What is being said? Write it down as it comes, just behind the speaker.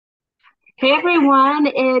Hey everyone,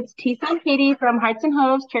 it's Tisa and Katie from Hearts and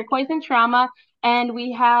Hooves, Turquoise and Trauma, and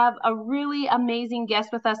we have a really amazing guest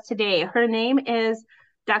with us today. Her name is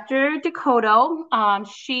Dr. Dakota.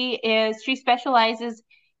 She specializes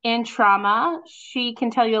in trauma. She can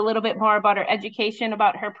tell you a little bit more about her education,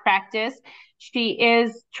 about her practice. She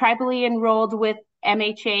is tribally enrolled with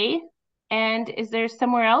MHA. And is there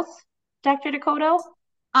somewhere else, Dr. Dakota?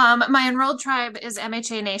 My enrolled tribe is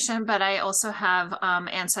MHA Nation, but I also have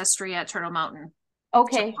ancestry at Turtle Mountain,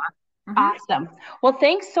 Okay, Chippewa. hmm awesome. Well,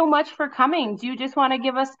 thanks so much for coming. Do you just want to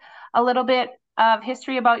give us a little bit of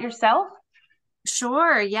history about yourself?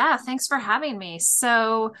 Sure. Yeah. Thanks for having me.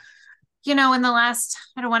 So, in the last,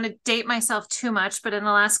 I don't want to date myself too much, but in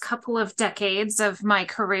the last couple of decades of my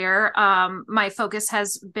career, my focus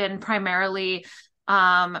has been primarily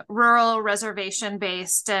rural, reservation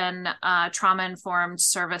based, and trauma informed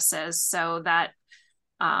services. So that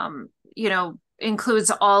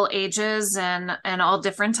includes all ages and all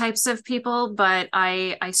different types of people. But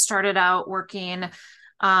I started out working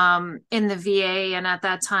in the VA, and at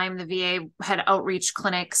that time, the VA had outreach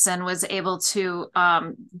clinics and was able to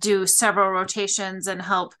do several rotations and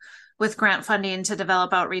help with grant funding to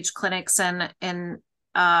develop outreach clinics in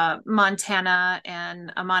Montana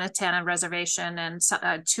and a Montana reservation and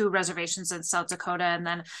two reservations in South Dakota. And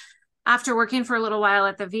then after working for a little while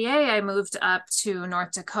at the VA, I moved up to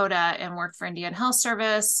North Dakota and worked for Indian Health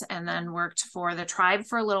Service and then worked for the tribe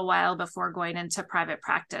for a little while before going into private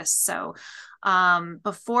practice. So,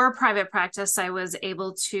 before private practice, I was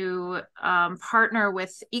able to partner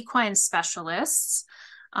with equine specialists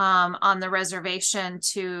on the reservation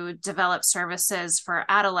to develop services for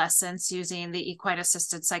adolescents using the equine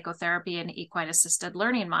assisted psychotherapy and equine assisted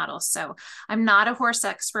learning models. So I'm not a horse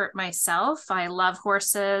expert myself. I love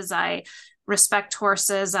horses. I respect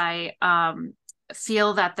horses. I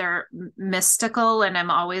feel that they're mystical, and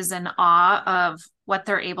I'm always in awe of what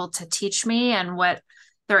they're able to teach me and what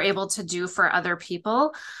they're able to do for other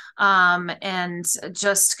people, and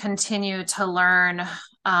just continue to learn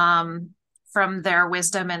from their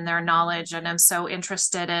wisdom and their knowledge. And I'm so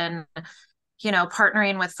interested in,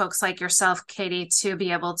 partnering with folks like yourself, Katie, to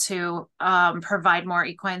be able to provide more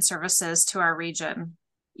equine services to our region.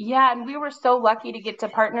 Yeah, and we were so lucky to get to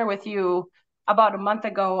partner with you about a month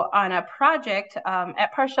ago on a project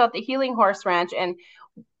at Partial at the Healing Horse Ranch. And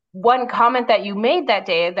one comment that you made that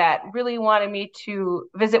day that really wanted me to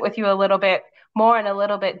visit with you a little bit more and a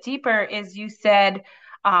little bit deeper is you said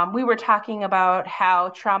we were talking about how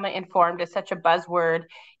trauma informed is such a buzzword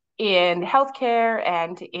in healthcare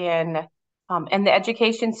and in the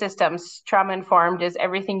education systems. Trauma informed is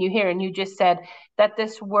everything you hear, and you just said that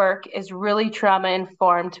this work is really trauma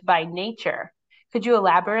informed by nature. Could you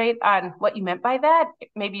elaborate on what you meant by that?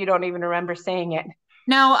 Maybe you don't even remember saying it.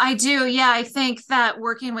 No, I do. Yeah, I think that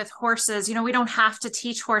working with horses, we don't have to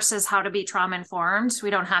teach horses how to be trauma informed. We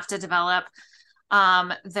don't have to develop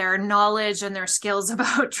their knowledge and their skills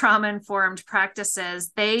about trauma informed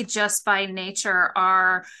practices. They just by nature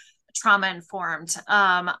are trauma informed.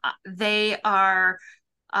 They are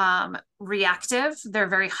reactive. They're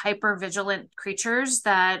very hyper vigilant creatures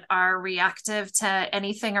that are reactive to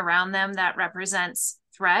anything around them that represents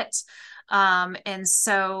threat. And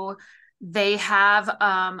so they have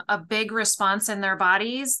a big response in their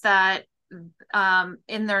bodies that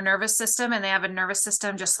in their nervous system, and they have a nervous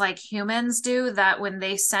system just like humans do, that when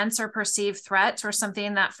they sense or perceive threat or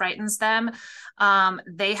something that frightens them,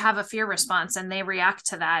 they have a fear response and they react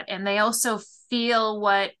to that. And they also feel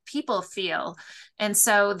what people feel. And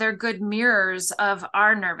so they're good mirrors of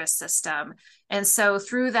our nervous system. And so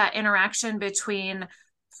through that interaction between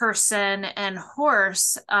person and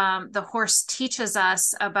horse, the horse teaches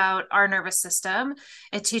us about our nervous system.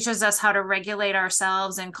 It teaches us how to regulate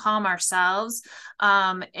ourselves and calm ourselves.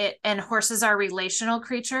 And horses are relational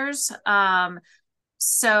creatures.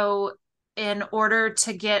 So in order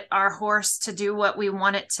to get our horse to do what we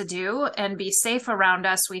want it to do and be safe around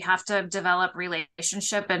us, we have to develop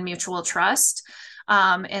relationship and mutual trust.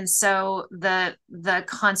 And so the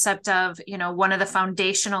concept of, one of the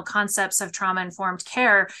foundational concepts of trauma informed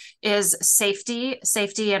care is safety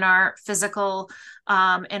in our physical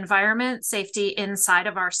environment, safety inside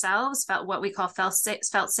of ourselves, felt what we call felt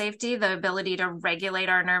safety, the ability to regulate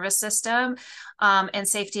our nervous system, and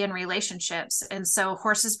safety in relationships. And so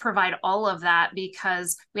horses provide all of that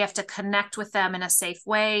because we have to connect with them in a safe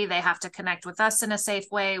way. They have to connect with us in a safe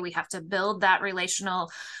way. We have to build that relational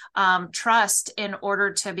trust in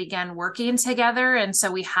order to begin working together. And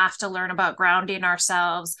so we have to learn about grounding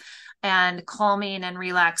ourselves, and calming and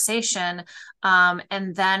relaxation.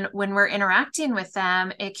 And then when we're interacting with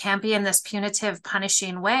them, it can't be in this punitive,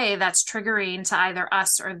 punishing way that's triggering to either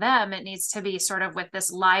us or them. It needs to be sort of with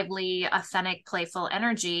this lively, authentic, playful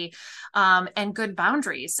energy, and good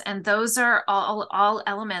boundaries. And those are all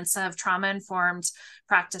elements of trauma-informed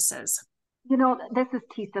practices. This is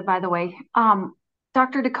Tisa, by the way.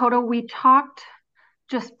 Dr. Dakota, we talked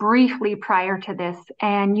just briefly prior to this,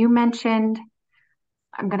 and you mentioned,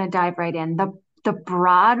 I'm going to dive right in, the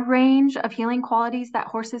broad range of healing qualities that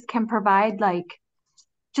horses can provide. Like,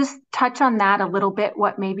 just touch on that a little bit,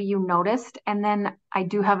 what maybe you noticed. And then I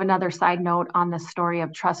do have another side note on the story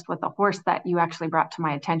of trust with a horse that you actually brought to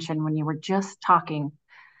my attention when you were just talking.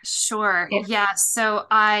 Sure. Yeah. So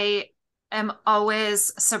I am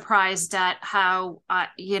always surprised at how,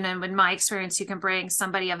 in my experience, you can bring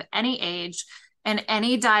somebody of any age and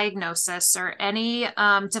any diagnosis or any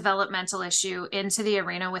developmental issue into the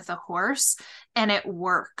arena with a horse, and it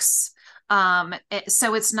works.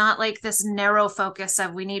 So it's not like this narrow focus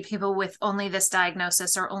of we need people with only this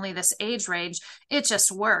diagnosis or only this age range. It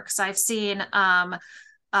just works. I've seen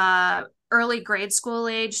early grade school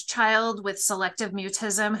age child with selective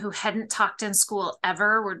mutism who hadn't talked in school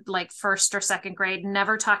ever, were like first or second grade,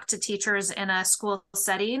 never talked to teachers in a school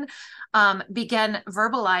setting, began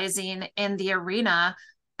verbalizing in the arena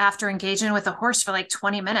after engaging with a horse for like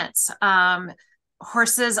 20 minutes.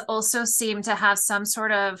 Horses also seem to have some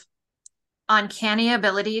sort of uncanny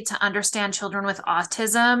ability to understand children with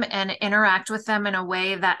autism and interact with them in a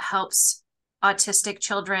way that helps autistic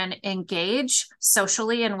children engage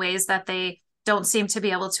socially in ways that they don't seem to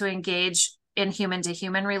be able to engage in human to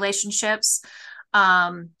human relationships.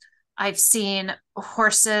 I've seen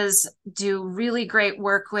horses do really great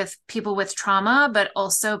work with people with trauma, but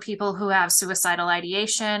also people who have suicidal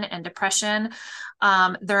ideation and depression.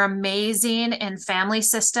 They're amazing in family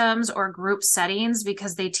systems or group settings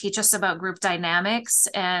because they teach us about group dynamics,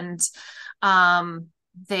 and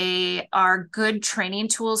they are good training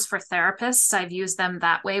tools for therapists. I've used them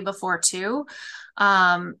that way before too.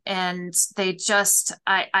 And they just,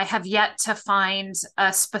 I have yet to find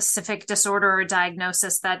a specific disorder or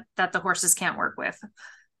diagnosis that the horses can't work with.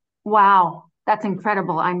 Wow, that's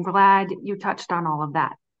incredible. I'm glad you touched on all of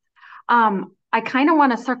that. I kind of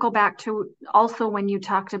want to circle back to also when you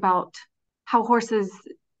talked about how horses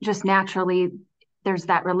just naturally, there's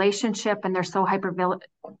that relationship and they're so hyper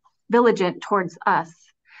vigilant towards us.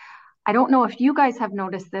 I don't know if you guys have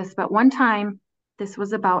noticed this, but one time, this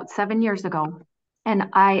was about 7 years ago, and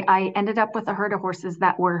I ended up with a herd of horses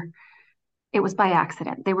it was by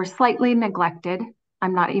accident. They were slightly neglected.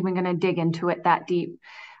 I'm not even going to dig into it that deep.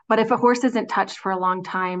 But if a horse isn't touched for a long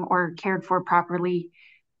time or cared for properly,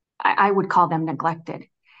 I would call them neglected.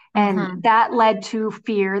 And that led to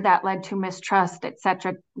fear, that led to mistrust,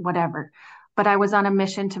 etc., whatever. But I was on a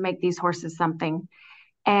mission to make these horses something.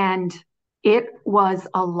 And it was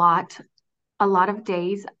a lot of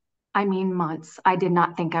days. I mean, months. I did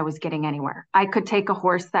not think I was getting anywhere. I could take a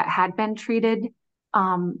horse that had been treated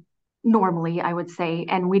normally, I would say,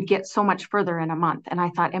 and we'd get so much further in a month. And I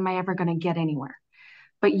thought, am I ever going to get anywhere?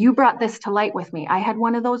 But you brought this to light with me. I had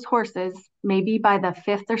one of those horses, maybe by the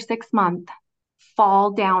 5th or 6th month,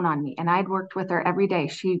 fall down on me. And I'd worked with her every day.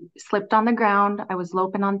 She slipped on the ground. I was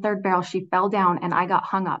loping on third barrel. She fell down and I got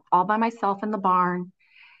hung up all by myself in the barn.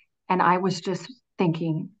 And I was just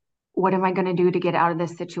thinking, what am I going to do to get out of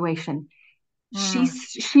this situation?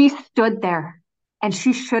 She stood there, and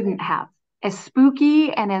she shouldn't have. As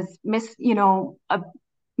spooky and as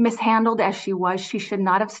mishandled as she was, she should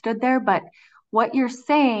not have stood there. But what you're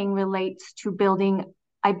saying relates to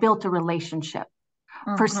I built a relationship.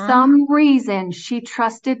 For some reason, she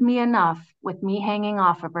trusted me enough with me hanging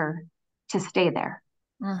off of her to stay there.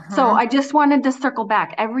 So I just wanted to circle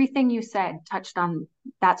back. Everything you said touched on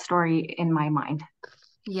that story in my mind.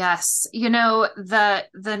 Yes. The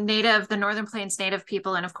Northern Plains Native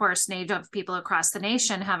people, and of course, Native people across the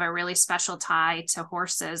nation have a really special tie to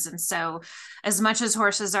horses. And so as much as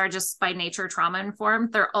horses are just by nature trauma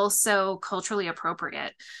informed, they're also culturally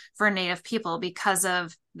appropriate for Native people because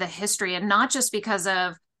of the history, and not just because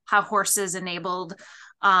of how horses enabled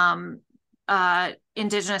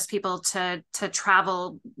Indigenous people to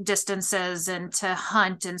travel distances and to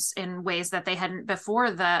hunt in ways that they hadn't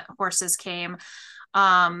before the horses came.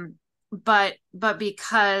 But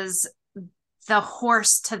because the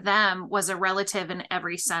horse to them was a relative in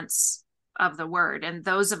every sense of the word. And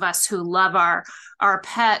those of us who love our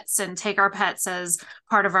pets and take our pets as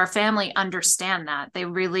part of our family understand that. They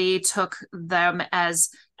really took them as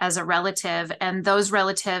a relative. And those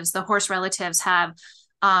relatives, the horse relatives, have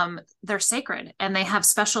they're sacred and they have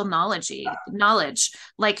special knowledge.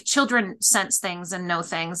 Like children sense things and know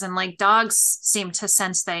things, and like dogs seem to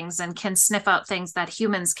sense things and can sniff out things that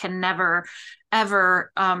humans can never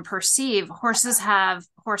ever perceive. Horses have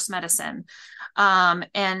horse medicine,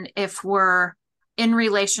 and if we're in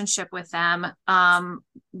relationship with them,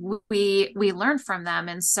 we learn from them.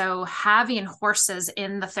 And so having horses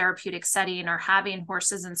in the therapeutic setting or having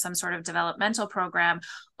horses in some sort of developmental program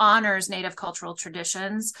honors Native cultural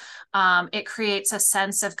traditions. It creates a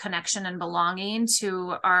sense of connection and belonging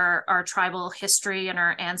to our tribal history and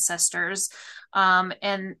our ancestors.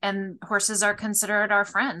 And horses are considered our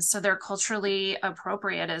friends, so they're culturally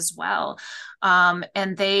appropriate as well.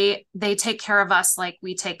 And they take care of us like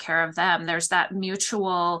we take care of them. There's that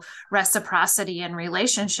mutual reciprocity in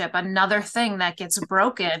relationship. Another thing that gets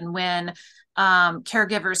broken when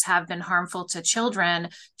caregivers have been harmful to children,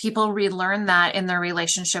 people relearn that in their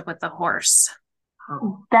relationship with the horse.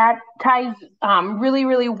 That ties really,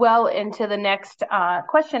 really well into the next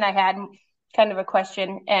question I had, kind of a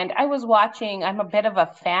question. And I was watching, I'm a bit of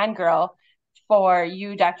a fangirl for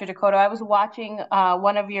you, Dr. Dakota. I was watching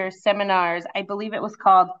one of your seminars. I believe it was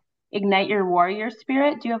called Ignite Your Warrior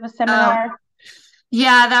Spirit. Do you have a seminar?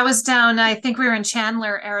 Yeah, that was down, I think we were in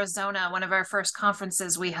Chandler, Arizona, one of our first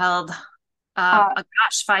conferences we held,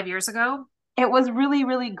 5 years ago. It was really,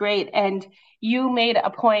 really great. And you made a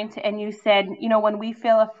point and you said, when we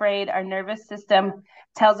feel afraid, our nervous system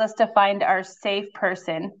tells us to find our safe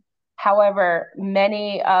person. However,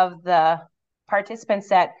 many of the participants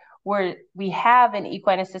that we have in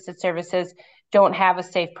equine assisted services don't have a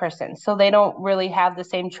safe person. So they don't really have the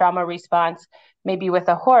same trauma response, maybe with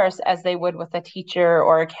a horse, as they would with a teacher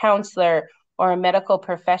or a counselor or a medical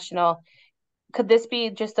professional. Could this be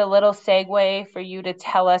just a little segue for you to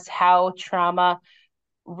tell us how trauma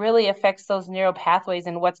really affects those neural pathways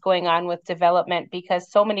and what's going on with development? Because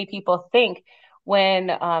so many people think when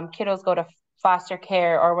kiddos go to foster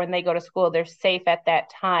care or when they go to school, they're safe at that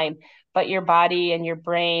time, but your body and your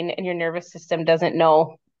brain and your nervous system doesn't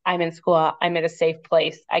know, I'm in school, I'm in a safe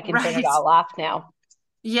place, I can turn it all off now.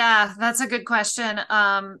 Yeah, that's a good question.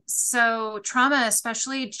 So trauma,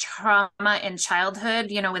 especially trauma in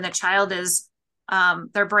childhood, when the child is,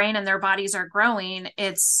 their brain and their bodies are growing,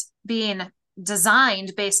 it's being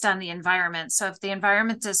designed based on the environment. So if the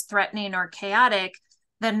environment is threatening or chaotic,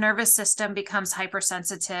 the nervous system becomes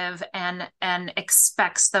hypersensitive and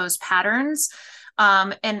expects those patterns.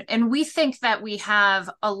 And we think that we have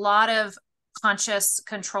a lot of conscious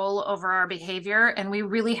control over our behavior, and we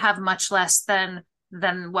really have much less than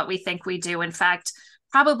what we think we do. In fact,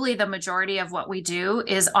 probably the majority of what we do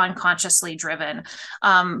is unconsciously driven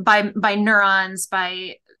by neurons,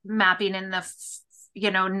 by mapping in the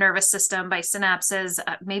nervous system, by synapses,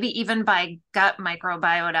 maybe even by gut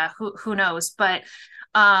microbiota. Who knows? But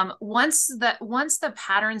once the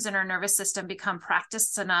patterns in our nervous system become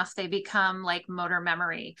practiced enough, they become like motor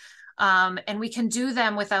memory. And we can do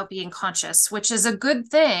them without being conscious, which is a good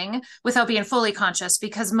thing, without being fully conscious,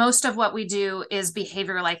 because most of what we do is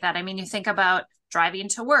behavior like that. I mean, you think about driving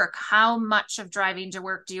to work. How much of driving to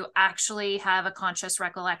work do you actually have a conscious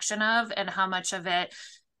recollection of? And how much of it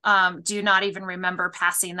do you not even remember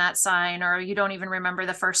passing that sign, or you don't even remember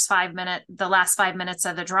the last 5 minutes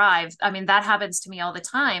of the drive? I mean, that happens to me all the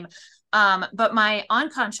time. But my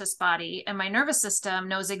unconscious body and my nervous system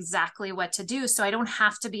knows exactly what to do. So I don't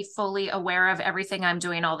have to be fully aware of everything I'm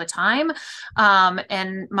doing all the time.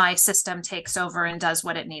 And my system takes over and does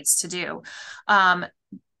what it needs to do.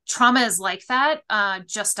 Trauma is like that,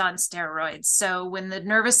 just on steroids. So when the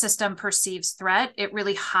nervous system perceives threat, it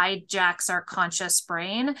really hijacks our conscious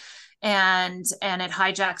brain, and it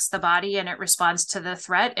hijacks the body, and it responds to the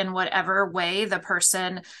threat in whatever way the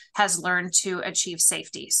person has learned to achieve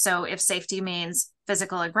safety. So if safety means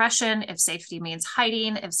physical aggression, if safety means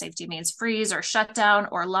hiding, if safety means freeze or shut down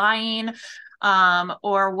or lying,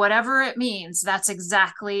 or whatever it means, that's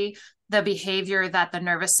exactly the behavior that the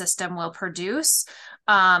nervous system will produce.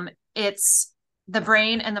 It's the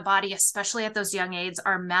brain and the body, especially at those young age,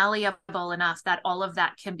 are malleable enough that all of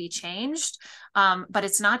that can be changed. But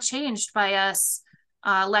it's not changed by us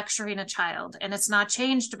lecturing a child, and it's not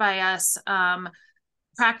changed by us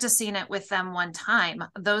practicing it with them one time.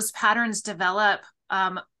 Those patterns develop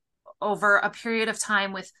over a period of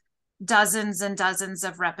time with dozens and dozens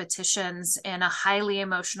of repetitions in a highly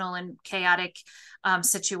emotional and chaotic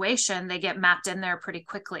situation, they get mapped in there pretty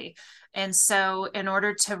quickly. And so in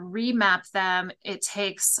order to remap them, it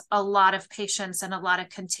takes a lot of patience and a lot of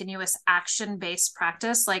continuous action-based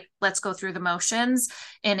practice. Like, let's go through the motions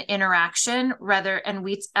in interaction and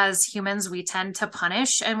we, as humans, we tend to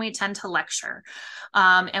punish and we tend to lecture,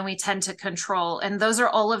 and we tend to control. And those are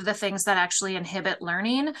all of the things that actually inhibit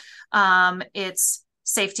learning. It's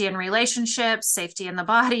safety in relationships, safety in the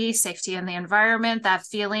body, safety in the environment, that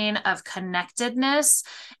feeling of connectedness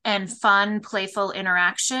and fun, playful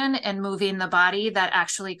interaction and moving the body that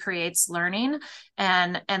actually creates learning.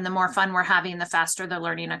 And the more fun we're having, the faster the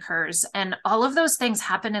learning occurs. And all of those things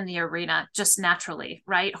happen in the arena just naturally,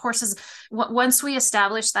 right? Horses, once we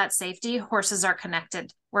establish that safety, horses are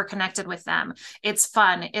connected. We're connected with them. It's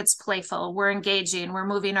fun. It's playful. We're engaging. We're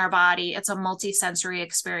moving our body. It's a multi-sensory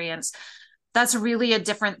experience. That's really a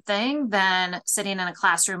different thing than sitting in a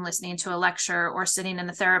classroom listening to a lecture or sitting in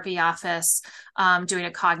a therapy office doing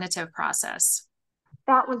a cognitive process.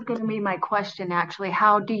 That was going to be my question, actually.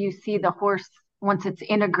 How do you see the horse once it's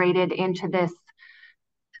integrated into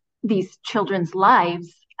these children's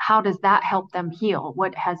lives? How does that help them heal?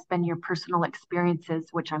 What has been your personal experiences,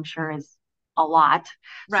 which I'm sure is a lot.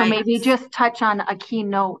 Right. So maybe just touch on a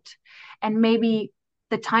keynote and maybe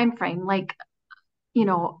the time frame, like,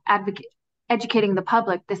 educating the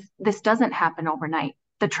public. This doesn't happen overnight.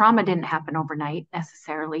 The trauma didn't happen overnight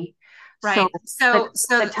necessarily. Right. So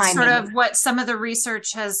sort of what some of the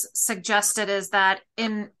research has suggested is that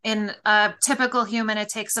in a typical human, it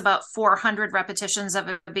takes about 400 repetitions of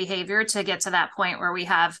a behavior to get to that point where we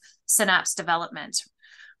have synapse development.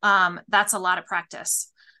 That's a lot of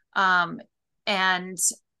practice. And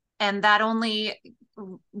that only,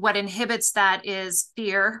 what inhibits that is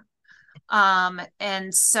fear.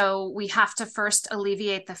 And so we have to first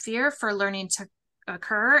alleviate the fear for learning to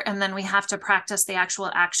occur, and then we have to practice the actual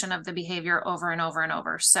action of the behavior over and over and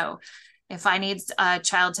over. So if I need a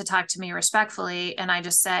child to talk to me respectfully and I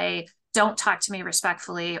just say, don't talk to me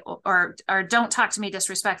respectfully, or don't talk to me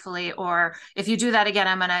disrespectfully, or if you do that again,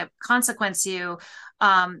 I'm going to consequence you,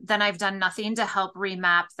 then I've done nothing to help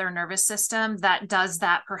remap their nervous system that does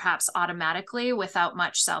that perhaps automatically without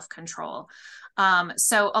much self-control.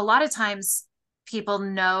 So a lot of times people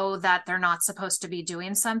know that they're not supposed to be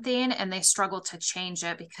doing something and they struggle to change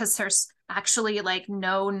it because there's actually like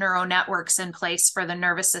no neural networks in place for the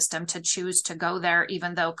nervous system to choose to go there,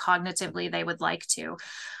 even though cognitively they would like to.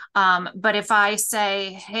 But if I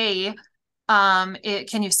say, hey,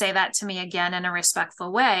 can you say that to me again in a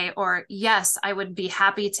respectful way? Or, yes, I would be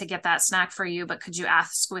happy to get that snack for you, but could you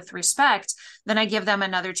ask with respect? Then I give them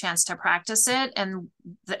another chance to practice it. And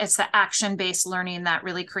it's the action-based learning that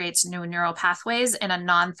really creates new neural pathways in a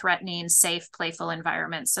non-threatening, safe, playful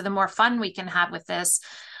environment. So the more fun we can have with this,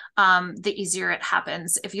 the easier it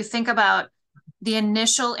happens. If you think about the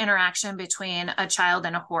initial interaction between a child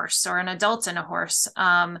and a horse or an adult and a horse,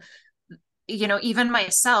 even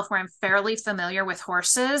myself, where I'm fairly familiar with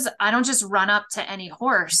horses, I don't just run up to any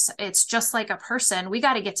horse. It's just like a person. We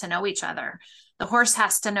got to get to know each other. The horse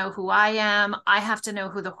has to know who I am. I have to know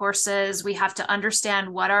who the horse is. We have to understand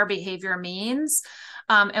what our behavior means.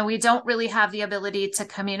 And we don't really have the ability to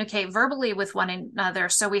communicate verbally with one another.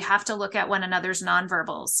 So we have to look at one another's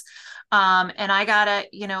nonverbals. And I gotta,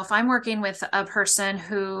 if I'm working with a person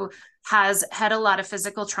who has had a lot of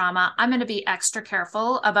physical trauma, I'm going to be extra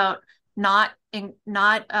careful about not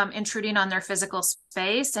intruding on their physical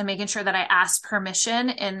space and making sure that I ask permission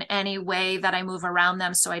in any way that I move around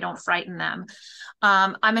them so I don't frighten them.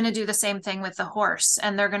 I'm going to do the same thing with the horse,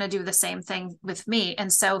 and they're going to do the same thing with me.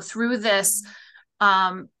 And so through this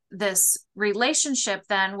relationship,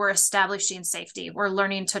 then we're establishing safety. We're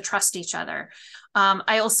learning to trust each other.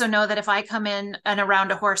 I also know that if I come in and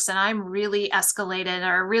around a horse and I'm really escalated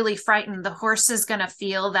or really frightened, the horse is going to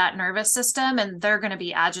feel that nervous system and they're going to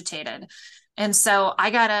be agitated. And so I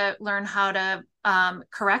got to learn how to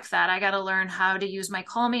correct that. I got to learn how to use my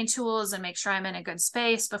calming tools and make sure I'm in a good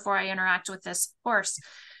space before I interact with this horse.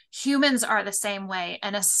 Humans are the same way,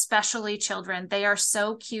 and especially children. They are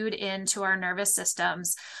so cued into our nervous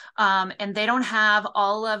systems, and they don't have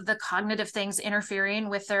all of the cognitive things interfering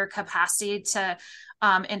with their capacity to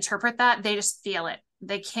interpret that. They just feel it.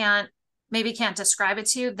 They can't describe it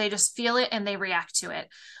to you. They just feel it and they react to it.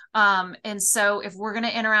 And so if we're going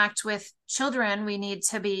to interact with children, we need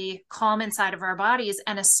to be calm inside of our bodies.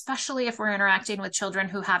 And especially if we're interacting with children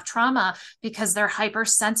who have trauma, because they're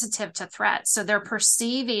hypersensitive to threats. So they're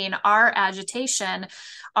perceiving our agitation,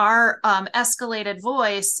 our escalated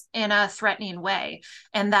voice in a threatening way.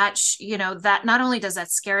 And that, that not only does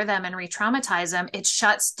that scare them and re-traumatize them, it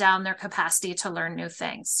shuts down their capacity to learn new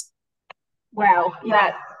things. Wow.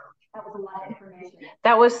 That was a lot of information.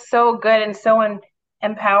 That was so good and so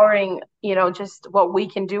empowering, just what we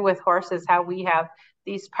can do with horses, how we have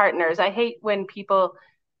these partners. I hate when people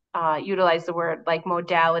utilize the word like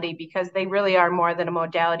modality, because they really are more than a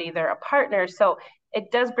modality. They're a partner. So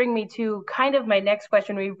it does bring me to kind of my next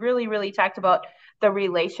question. We really, really talked about the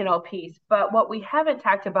relational piece, but what we haven't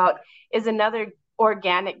talked about is another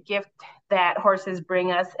organic gift that horses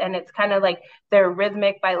bring us, and it's kind of like their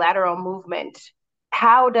rhythmic bilateral movement.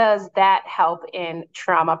 How does that help in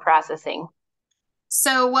trauma processing?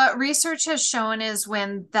 So what research has shown is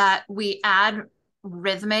when that we add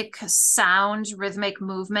rhythmic sound, rhythmic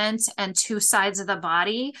movement, and two sides of the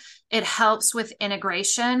body, it helps with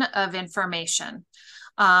integration of information.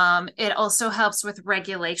 It also helps with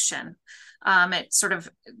regulation. It sort of,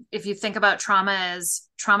 if you think about trauma as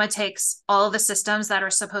trauma takes all of the systems that are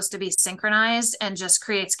supposed to be synchronized and just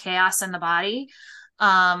creates chaos in the body.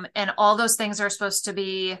 And all those things are supposed to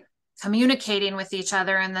be communicating with each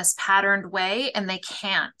other in this patterned way, and they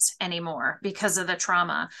can't anymore because of the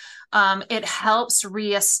trauma. It helps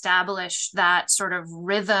reestablish that sort of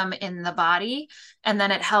rhythm in the body, and then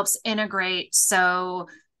it helps integrate. So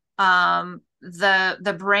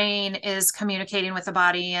the brain is communicating with the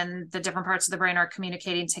body, and the different parts of the brain are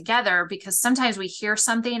communicating together, because sometimes we hear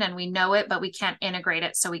something and we know it, but we can't integrate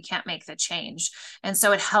it, so we can't make the change. And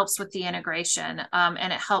so it helps with the integration,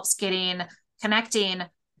 and it helps connecting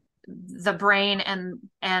the brain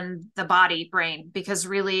and the body brain, because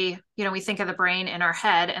really, we think of the brain in our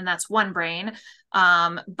head and that's one brain,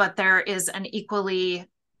 but there is an equally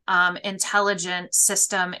intelligent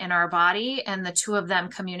system in our body, and the two of them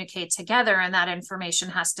communicate together, and that information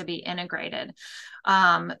has to be integrated.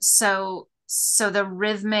 So the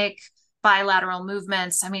rhythmic bilateral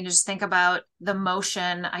movements, just think about the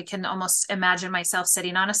motion. I can almost imagine myself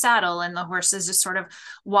sitting on a saddle and the horse is just sort of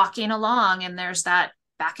walking along, and there's that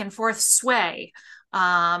back and forth sway.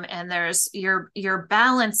 And there's you're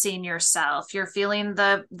balancing yourself. You're feeling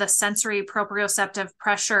the sensory proprioceptive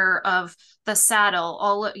pressure of the saddle,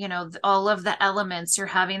 all of the elements. You're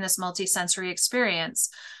having this multisensory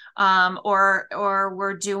experience. Or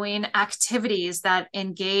we're doing activities that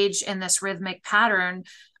engage in this rhythmic pattern,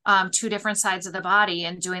 two different sides of the body,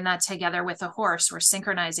 and doing that together with a horse. We're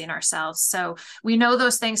synchronizing ourselves. So we know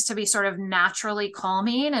those things to be sort of naturally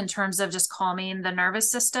calming in terms of just calming the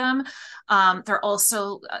nervous system. They're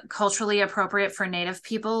also culturally appropriate for Native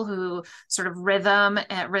people, who sort of rhythm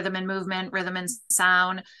and movement, rhythm and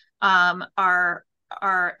sound are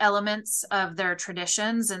elements of their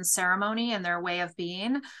traditions and ceremony and their way of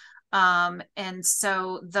being. And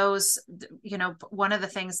so those, one of the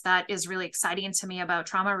things that is really exciting to me about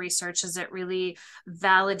trauma research is it really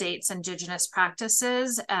validates Indigenous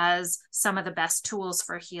practices as some of the best tools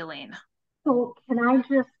for healing. So can I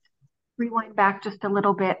just rewind back just a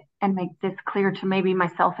little bit and make this clear to maybe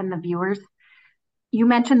myself and the viewers? You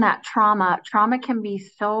mentioned that trauma can be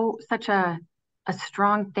such a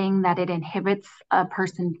strong thing that it inhibits a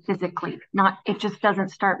person physically. It just doesn't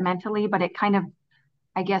start mentally, but it kind of,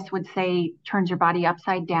 I guess, would say turns your body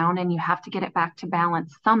upside down, and you have to get it back to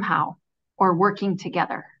balance somehow, or working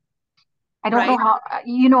together. I don't know how,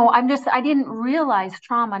 I didn't realize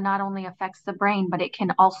trauma not only affects the brain, but it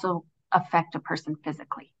can also affect a person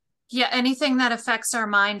physically. Yeah, anything that affects our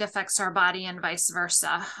mind affects our body, and vice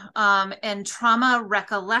versa. And trauma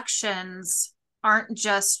recollections aren't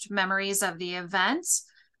just memories of the event.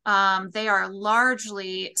 They are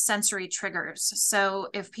largely sensory triggers. So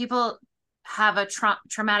if people have a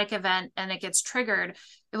traumatic event and it gets triggered,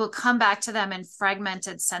 it will come back to them in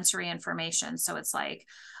fragmented sensory information. So it's like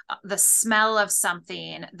the smell of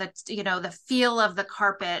something, the feel of the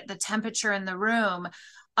carpet, the temperature in the room.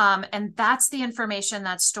 And that's the information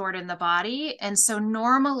that's stored in the body. And so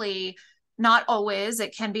normally, not always,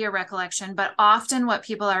 it can be a recollection, but often what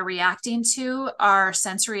people are reacting to are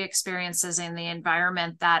sensory experiences in the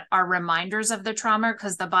environment that are reminders of the trauma,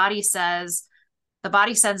 because the body sends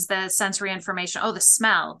the sensory information. Oh, the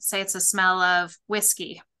smell, say it's the smell of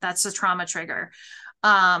whiskey. That's a trauma trigger.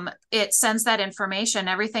 It sends that information.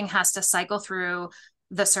 Everything has to cycle through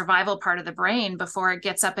the survival part of the brain before it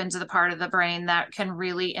gets up into the part of the brain that can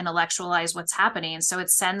really intellectualize what's happening. So it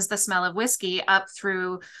sends the smell of whiskey up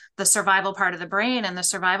through the survival part of the brain, and the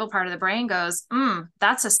survival part of the brain goes,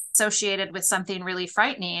 that's associated with something really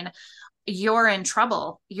frightening. You're in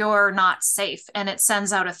trouble. You're not safe. And it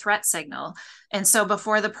sends out a threat signal. And so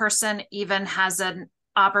before the person even has an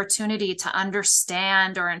opportunity to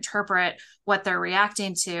understand or interpret what they're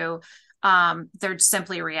reacting to, they're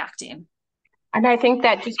simply reacting. And I think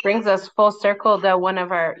that just brings us full circle to one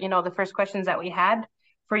of our, the first questions that we had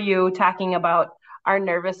for you, talking about our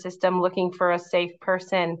nervous system looking for a safe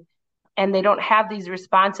person. And they don't have these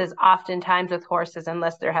responses oftentimes with horses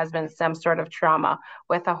unless there has been some sort of trauma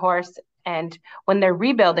with a horse. And when they're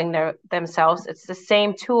rebuilding themselves, it's the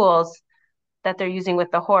same tools that they're using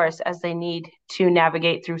with the horse as they need to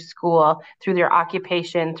navigate through school, through their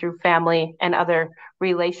occupation, through family and other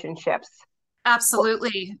relationships.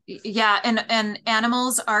 Absolutely. Yeah. And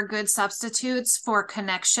animals are good substitutes for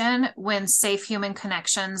connection when safe human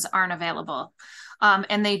connections aren't available.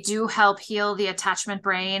 And they do help heal the attachment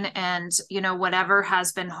brain and, whatever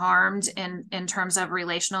has been harmed in terms of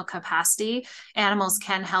relational capacity, animals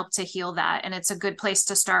can help to heal that. And it's a good place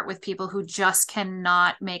to start with people who just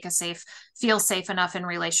cannot feel safe enough in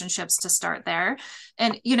relationships to start there.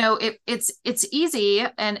 And, it's easy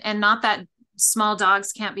and not that small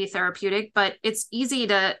dogs can't be therapeutic, but it's easy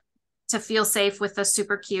to feel safe with a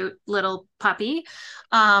super cute little puppy.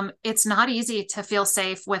 It's not easy to feel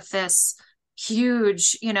safe with this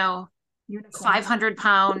huge,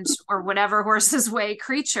 500-pound or whatever horses weigh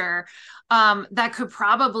creature that could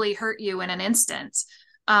probably hurt you in an instant.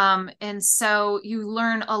 And so you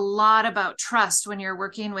learn a lot about trust when you're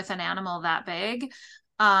working with an animal that big.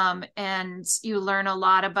 And you learn a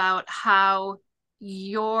lot about how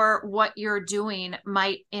what you're doing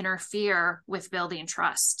might interfere with building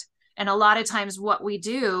trust. And a lot of times what we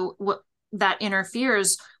do that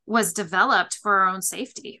interferes was developed for our own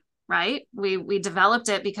safety, right? We developed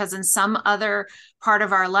it because in some other part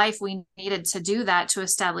of our life, we needed to do that to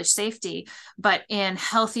establish safety. But in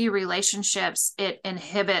healthy relationships, it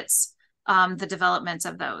inhibits the development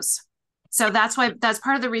of those. So that's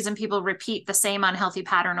part of the reason people repeat the same unhealthy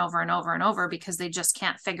pattern over and over and over, because they just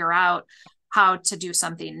can't figure out how to do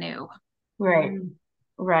something new. Right.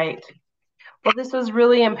 Well, this was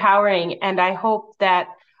really empowering. And I hope that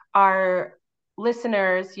our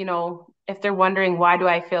listeners, if they're wondering, why do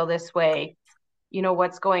I feel this way?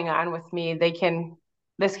 What's going on with me?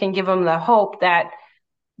 This can give them the hope that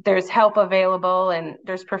there's help available, and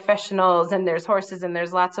there's professionals, and there's horses, and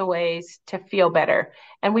there's lots of ways to feel better.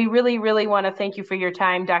 And we really, really want to thank you for your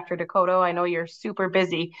time, Dr. Dakota. I know you're super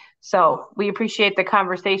busy, so we appreciate the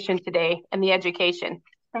conversation today and the education.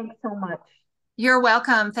 Thanks so much. You're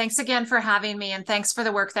welcome. Thanks again for having me, and thanks for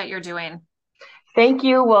the work that you're doing. Thank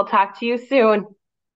you. We'll talk to you soon.